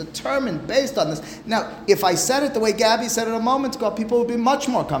this and determined based on this. Now, if I said it the way Gabby said it a moment ago, people would be much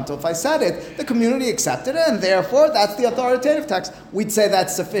more comfortable. If I said it, the community accepted it, and therefore that's the authoritative text. We'd say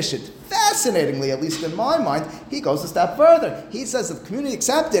that's sufficient. Fascinatingly, at least in my mind, he goes a step further. He says if the community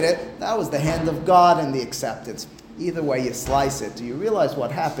accepted it, that was the hand of God in the acceptance. Either way you slice it, do you realize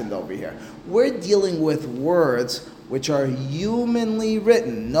what happened over here? We're dealing with words which are humanly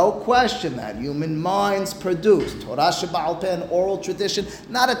written, no question that human minds produce. Torah Sheba'al Peh, an oral tradition,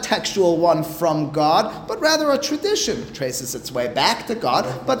 not a textual one from God, but rather a tradition. Traces its way back to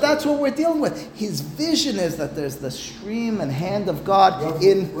God, but that's what we're dealing with. His vision is that there's the stream and hand of God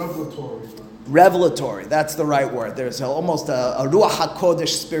in... Revelatory, that's the right word. There's almost a Ruach HaKodesh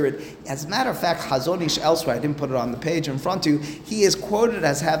spirit. As a matter of fact, Hazon Ish elsewhere, I didn't put it on the page in front of you, he is quoted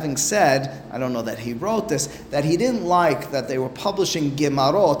as having said, I don't know that he wrote this, that he didn't like that they were publishing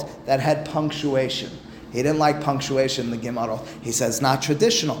Gemarot that had punctuation. He didn't like punctuation in the Gemarot. He says, not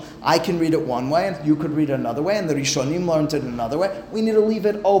traditional. I can read it one way, and you could read it another way, and the Rishonim learned it another way. We need to leave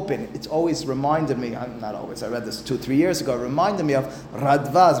it open. It's always reminded me, not always, I read this 2-3 years ago, it reminded me of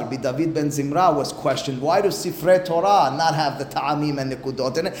Radvaz, Rabbi David ben Zimra was questioned, why do Sifrei Torah not have the ta'amim and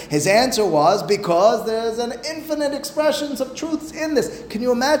nikudot in it? His answer was, because there's an infinite expressions of truths in this. Can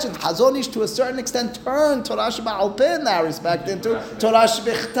you imagine? Hazon Ish, to a certain extent, turned Torah Sheba'al Peh in that respect into Torah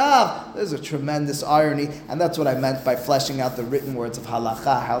Shebichtav. There's a tremendous irony. And that's what I meant by fleshing out the written words of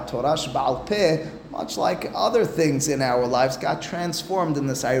Halakhah, how Torah Sheba'al Peh, much like other things in our lives, got transformed in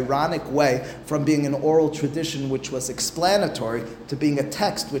this ironic way from being an oral tradition which was explanatory to being a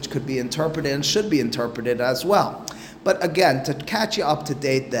text which could be interpreted and should be interpreted as well. But again, to catch you up to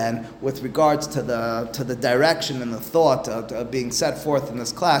date then with regards to the direction and the thought being set forth in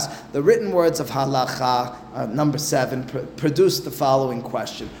this class, the written words of Halakhah, number 7, produce the following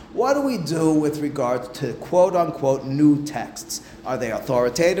question. What do we do with regards to quote-unquote new texts? Are they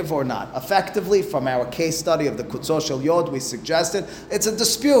authoritative or not? Effectively, from our case study of the Kutzot Shel Yod, we suggested it's a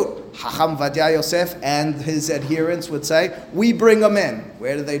dispute. Chacham Vadia Yosef and his adherents would say, we bring them in.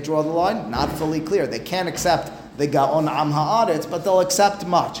 Where do they draw the line? Not fully clear. They can't accept the Gaon Am Haaretz, but they'll accept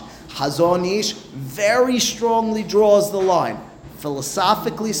much. Hazon Ish very strongly draws the line.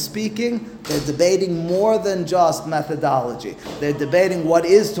 Philosophically speaking, they're debating more than just methodology. They're debating what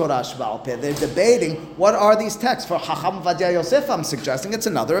is Torah Sheba'al Peh. They're debating what are these texts. For Chacham Vadia Yosef, I'm suggesting it's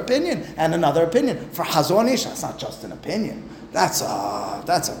another opinion and another opinion. For Hazon Ish, that's not just an opinion. That's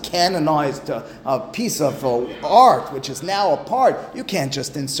a canonized piece of art, which is now a part. You can't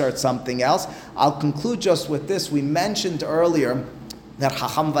just insert something else. I'll conclude just with this. We mentioned earlier that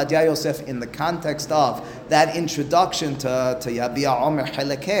Chacham Vadia Yosef, in the context of that introduction to Yabia Omer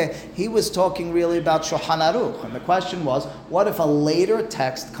Halakhah, he was talking really about Shulchan Aruch. And the question was, what if a later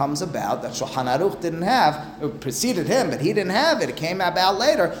text comes about that Shulchan Aruch didn't have, it preceded him, but he didn't have it, it came about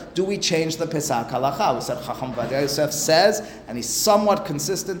later, do we change the Pesach Halakhah? We said Chacham Vadia Yosef says, and he's somewhat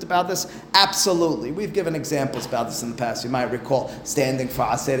consistent about this, absolutely. We've given examples about this in the past. You might recall standing for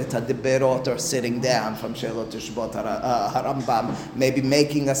Aseret HaDiberot or sitting down from Shelot Tishbot HaRambam, maybe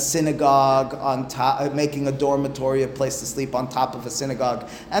making a synagogue on top, making a dormitory, a place to sleep on top of a synagogue,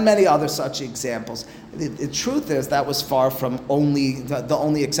 and many other such examples. The truth is that was far from the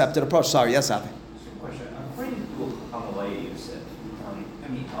only accepted approach. Sorry, yes, Avi? Question. According to Halakhah, you said,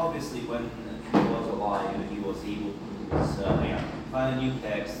 obviously when he was alive, he was able to find a new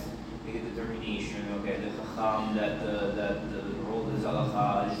text, make a determination, okay, the Chacham, that the role is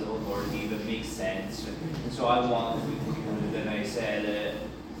Halakhah, is the authority, that makes sense. And so I wanted to conclude, and I said,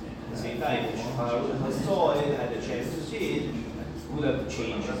 at the same time, if Shulchan saw it, had a chance to see it, would have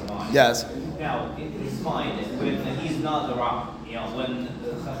changed his mind. Yes. Now, in his mind, when he's not the rock, when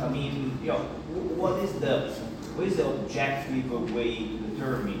Chachamim, what is the objective way to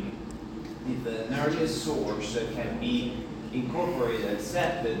determine if the narrative source can be incorporated,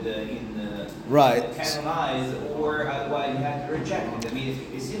 accepted in right. canonized, or otherwise you have to reject it. I mean,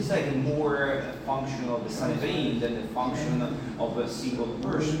 it seems like a more function of the Sanhedrin than the function of a single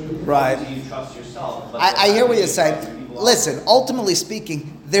person. Right. Obviously you trust yourself. But I hear what you're saying. Listen, ultimately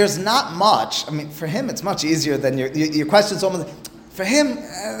speaking, there's not much. I mean, for him, it's much easier than your question's almost. For him,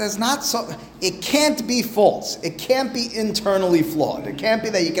 there's not so. It can't be false. It can't be internally flawed. It can't be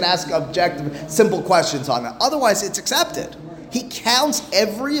that you can ask objective, simple questions on it. Otherwise, it's accepted. He counts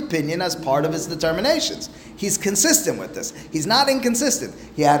every opinion as part of his determinations. He's consistent with this. He's not inconsistent.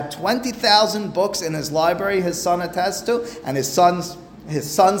 He had 20,000 books in his library, his son attests to, and his son's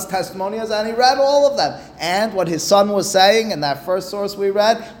testimonials, and he read all of them. And what his son was saying in that first source we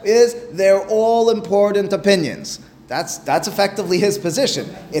read is they're all important opinions. That's effectively his position.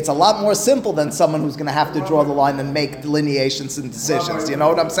 It's a lot more simple than someone who's going to have to draw the line and make delineations and decisions. Do you know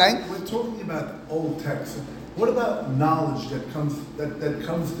what I'm saying? We're talking about old texts. What about knowledge that comes to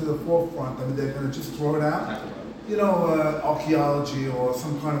the forefront? I mean, they're going to just throw it out? Archaeology or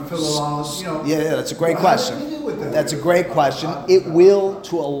some kind of philology. Yeah, that's a great question. That's a great question. It will,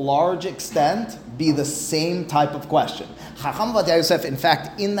 to a large extent, be the same type of question. Chacham Ovadia Yosef, in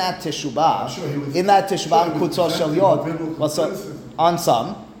fact, in that Teshuvah, Kutzos Shel Yod, on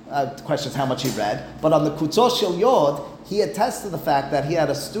some, the question is how much he read, but on the Kutzos Shel Yod, he attests to the fact that he had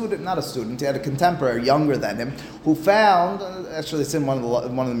he had a contemporary younger than him, who found, actually it's in one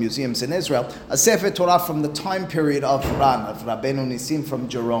of the museums in Israel, a Sefer Torah from the time period of Ran, of Rabbeinu Nisim from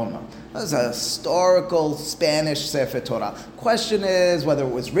Gerona. That's a historical Spanish Sefer Torah. Question is whether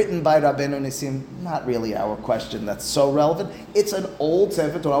it was written by Rabbeinu Nisim. Not really our question that's so relevant. It's an old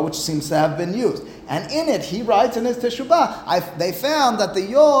Sefer Torah which seems to have been used. And in it, he writes in his Teshuvah, they found that the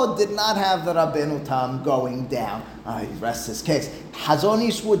Yod did not have the Rabbeinu Tam going down. He rests his case. Hazon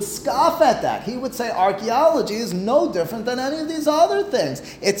Ish would scoff at that. He would say archaeology is no different than any of these other things.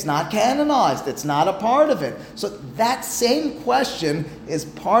 It's not canonized. It's not a part of it. So that same question is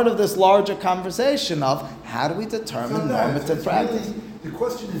part of this larger conversation of how do we determine normative practice? The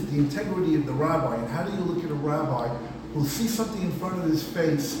question is the integrity of the rabbi, and how do you look at a rabbi who sees something in front of his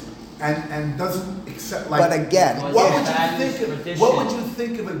face and doesn't accept. But again, what would you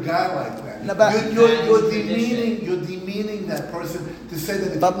think of a guy like that? No, you're demeaning that person to say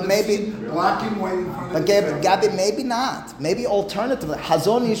that. But maybe black and white in front of. But Gabi, maybe not. Maybe alternatively,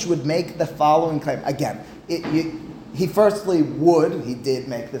 Hazon Ish would make the following claim. Again, he did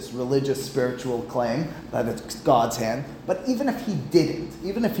make this religious, spiritual claim that it's God's hand. But even if he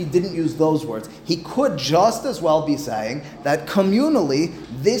didn't use those words, he could just as well be saying that communally,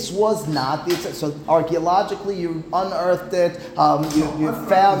 this was not the. So archaeologically, you unearthed it.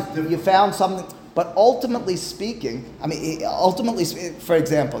 You found something. But ultimately speaking, for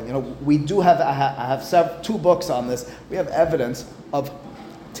example, we do have. I have 2 books on this. We have evidence of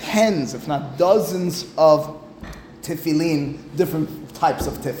tens, if not dozens, of tefillin, different types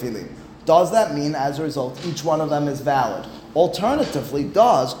of tefillin. Does that mean, as a result, each one of them is valid? Alternatively,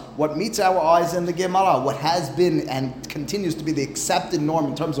 does what meets our eyes in the Gemara, what has been and continues to be the accepted norm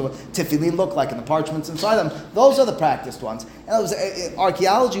in terms of what tefillin look like and the parchments inside them, those are the practiced ones. And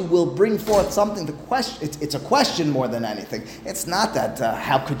archaeology will bring forth something to question. It's a question more than anything. It's not that,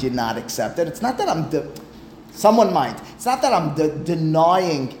 how could you not accept it? It's not that someone might. It's not that I'm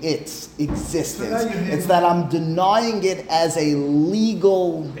denying its existence. It's that I'm denying it as a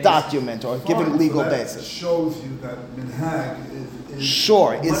legal document or giving legal basis. Shows you that minhag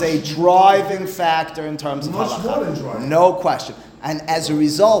is a driving factor in terms of halakha. No question. And as a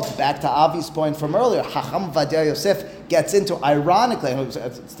result, back to Avi's point from earlier, Chacham Ovadia Yosef gets into, ironically, and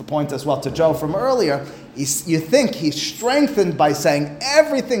it's the point as well to Joe from earlier, you think he's strengthened by saying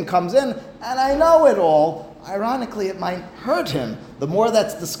everything comes in, and I know it all. Ironically, it might hurt him. The more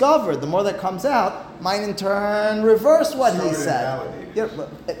that's discovered, the more that comes out, might in turn reverse what he said.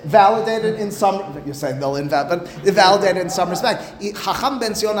 Validated in some, you're saying they'll invalidate, but validated in some respect. Chacham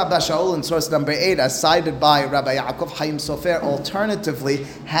ben Zion Abba Shaul in source number 8, as cited by Rabbi Yaakov Chaim Sofer, alternatively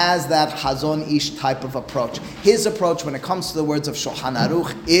has that Hazon Ish type of approach. His approach when it comes to the words of Shulchan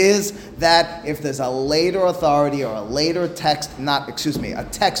Aruch is that if there's a later authority or a later text, a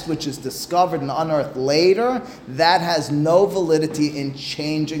text which is discovered and unearthed later, that has no validity in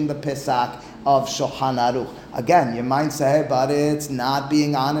changing the Pesach of Shulchan Aruch. Again, you might say, but it's not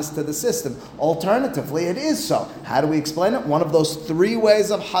being honest to the system. Alternatively, it is so. How do we explain it? One of those 3 ways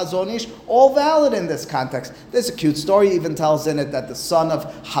of Hazon Ish, all valid in this context. There's a cute story, even tells in it that the son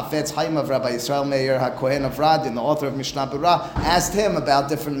of Hafetz Chaim of Rabbi Yisrael Meir HaKohen of Radin, the author of Mishnah Berurah, asked him about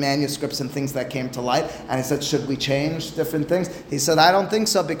different manuscripts and things that came to light. And he said, should we change different things? He said, I don't think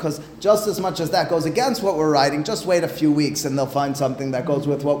so, because just as much as that goes against what we're writing, just wait a few weeks and they'll find something that goes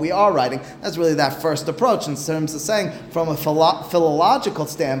with what we are writing. That's really that first approach in terms of saying, from a philological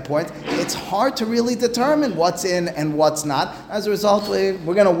standpoint, it's hard to really determine what's in and what's not. As a result,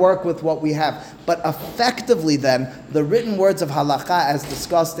 we're going to work with what we have. But effectively then, the written words of Halakhah, as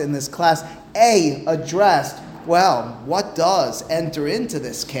discussed in this class, addressed, well, what does enter into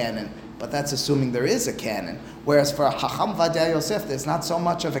this canon? But that's assuming there is a canon. Whereas for Chacham Vadia Yosef, there's not so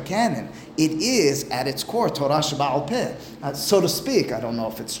much of a canon. It is, at its core, Torah Sheba'al Peh. So to speak, I don't know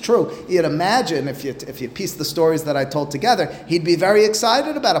if it's true. You'd imagine, if you piece the stories that I told together, he'd be very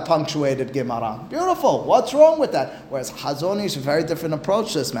excited about a punctuated Gemara. Beautiful. What's wrong with that? Whereas Hazon Ish, a very different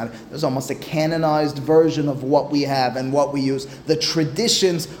approach to this matter. There's almost a canonized version of what we have and what we use. The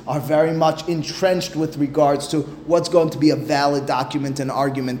traditions are very much entrenched with regards to what's going to be a valid document and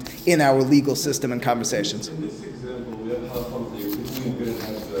argument in our legal system and conversations. In this example, we have Halakhah, we didn't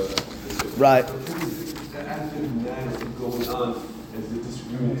have the right. The active manner going on as the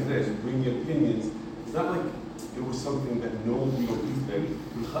disagreement today, so bringing opinions. It's not like it was something that nobody believed in.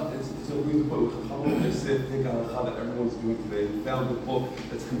 It's a weird point. Chachamim said, take Halakhah that everyone's doing today. He found a book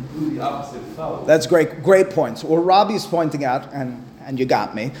that's completely opposite follow. That's great points. Well, Rabbi's pointing out, and you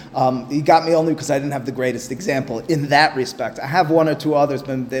got me. You got me only because I didn't have the greatest example in that respect. I have one or two others,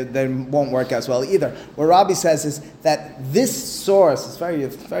 but they won't work as well either. What Rabbi says is that this source is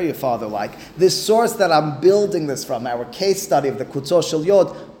very father-like. This source that I'm building this from, our case study of the Kutzos Shel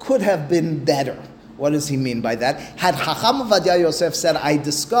Yod, could have been better. What does he mean by that? Had Chacham Vadia Yosef said, I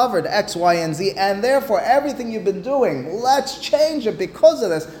discovered X, Y, and Z, and therefore everything you've been doing, let's change it because of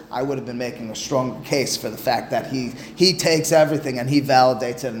this, I would have been making a stronger case for the fact that he takes everything and he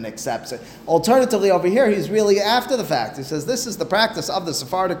validates it and accepts it. Alternatively, over here, he's really after the fact. He says, this is the practice of the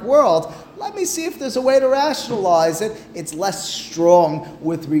Sephardic world. Let me see if there's a way to rationalize it. It's less strong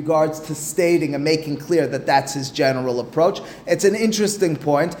with regards to stating and making clear that that's his general approach. It's an interesting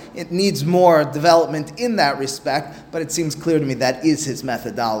point. It needs more development in that respect, but it seems clear to me that is his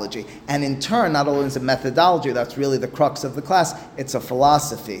methodology. And in turn, not only is it methodology, that's really the crux of the class, it's a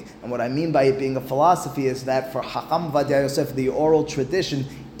philosophy. And what I mean by it being a philosophy is that for Chacham Vadia Yosef, the oral tradition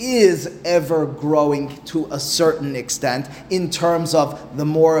is ever growing to a certain extent in terms of the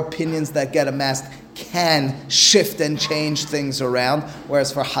more opinions that get amassed can shift and change things around,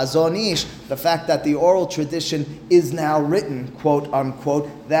 whereas for Hazon Ish, the fact that the oral tradition is now written, quote unquote,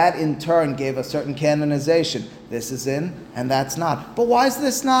 that in turn gave a certain canonization. This is in, and that's not. But why is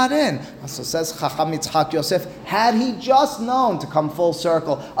this not in? So says Chacham Yitzchak Yosef, had he just known, to come full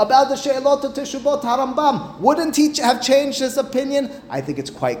circle, about the She'elot Teshubot HaRambam, wouldn't he have changed his opinion? I think it's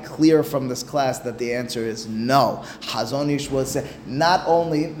quite clear from this class that the answer is no. Hazon Ish was not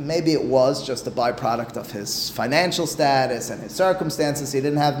only, maybe it was just a byproduct of his financial status and his circumstances, he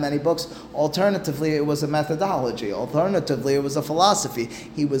didn't have many books. Alternatively, it was a methodology. Alternatively, it was a philosophy.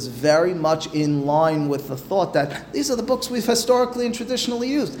 He was very much in line with the thought that these are the books we've historically and traditionally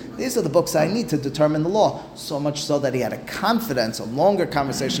used. These are the books I need to determine the law. So much so that he had a confidence, a longer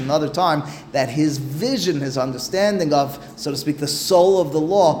conversation another time, that his vision, his understanding of, so to speak, the soul of the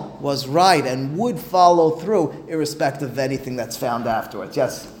law was right and would follow through irrespective of anything that's found afterwards.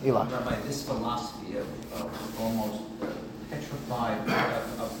 Yes, Eli. Rabbi, this philosophy of almost petrified,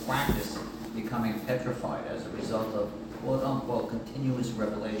 of practice becoming petrified as a result of quote-unquote continuous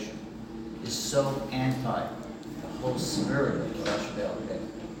revelation is so anti the whole spirit of Torah Sheba'al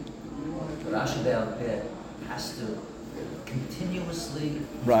Peh. Torah Sheba'al Peh has to continuously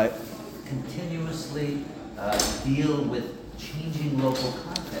deal with changing local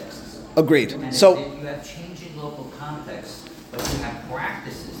contexts. Agreed. And so if you have changing local contexts, but you have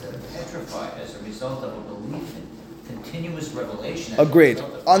practices that are petrified as a result of a belief in continuous revelation. Agreed.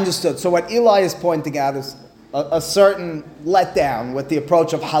 Understood. So what Eli is pointing out is a certain letdown with the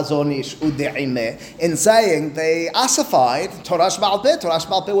approach of Hazon Ish Ude'imeh in saying they ossified Torah Sheba'al Peh. Torah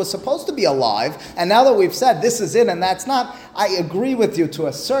Sheba'al Peh was supposed to be alive, and now that we've said this is in and that's not, I agree with you to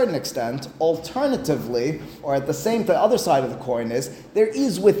a certain extent. Alternatively, or at the other side of the coin is, there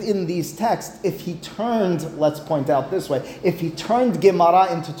is within these texts, if he turned, let's point out this way, if he turned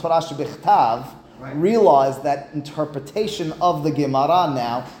Gemara into Torah Shebichtav, realize that interpretation of the Gemara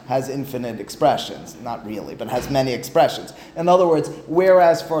now has infinite expressions. Not really, but has many expressions. In other words,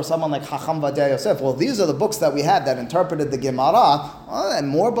 whereas for someone like Chacham Vadia Yosef, well, these are the books that we have that interpreted the Gemara, well, and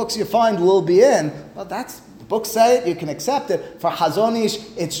more books you find will be in, but that's books say it, you can accept it. For Hazon Ish,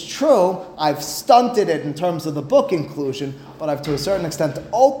 it's true, I've stunted it in terms of the book inclusion, but I've to a certain extent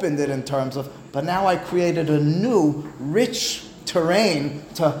opened it in terms of, but now I created a new, rich terrain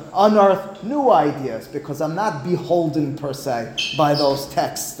to unearth new ideas, because I'm not beholden per se by those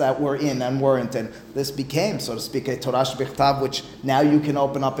texts that were in and weren't in. This became, so to speak, a Torah shebechtav, which now you can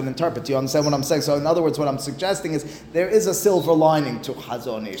open up and interpret. Do you understand what I'm saying? So in other words, what I'm suggesting is there is a silver lining to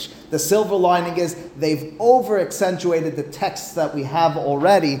Chazon Ish. The silver lining is they've over-accentuated the texts that we have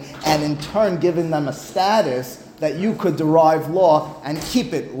already, and in turn giving them a status that you could derive law and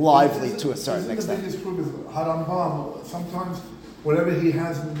keep it lively to a certain extent. The biggest proof is Harambam. Sometimes whatever he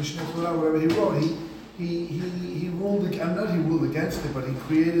has in the Mishnah Torah, whatever he wrote, he ruled against it, but he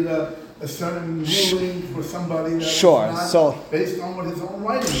created a certain ruling for somebody that was not based on what his own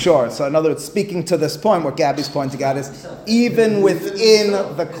writing. Sure. So in other words, speaking to this point, what Gabby's pointing out is even within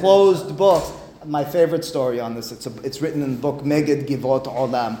the closed books. My favorite story on this, it's written in the book Meged Givot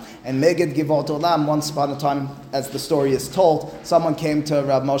Olam. And Meged Givot Olam, once upon a time, as the story is told, someone came to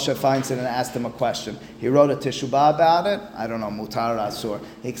Rav Moshe Feinstein and asked him a question. He wrote a teshubah about it. I don't know, mutar asur.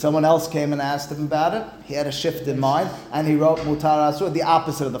 Someone else came and asked him about it. He had a shift in mind, and he wrote mutar asur, the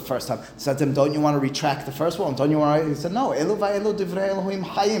opposite of the first time. He said to him, don't you want to retract the first one? Don't you want to? He said, no. Elu va'elu divrei Elohim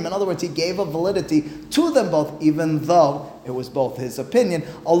hayim. In other words, he gave a validity to them both, even though it was both his opinion,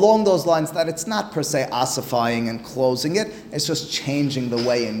 along those lines that it's not per se ossifying and closing it, it's just changing the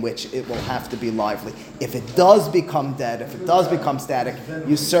way in which it will have to be lively. If it does become dead, if it does become static,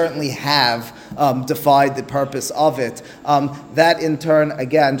 you certainly have defied the purpose of it. That in turn,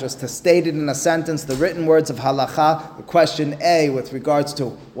 again, just to state it in a sentence, the written words of Halakhah, the question A with regards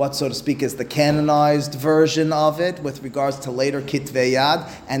to what, so to speak, is the canonized version of it with regards to later Kitvei Yad,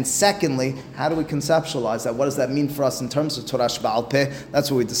 and secondly, how do we conceptualize that? What does that mean for us in terms of Torah Sheba'al Peh? That's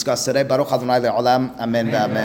what we discussed today. Baruch Adonai Le'olam. Amen. Amen.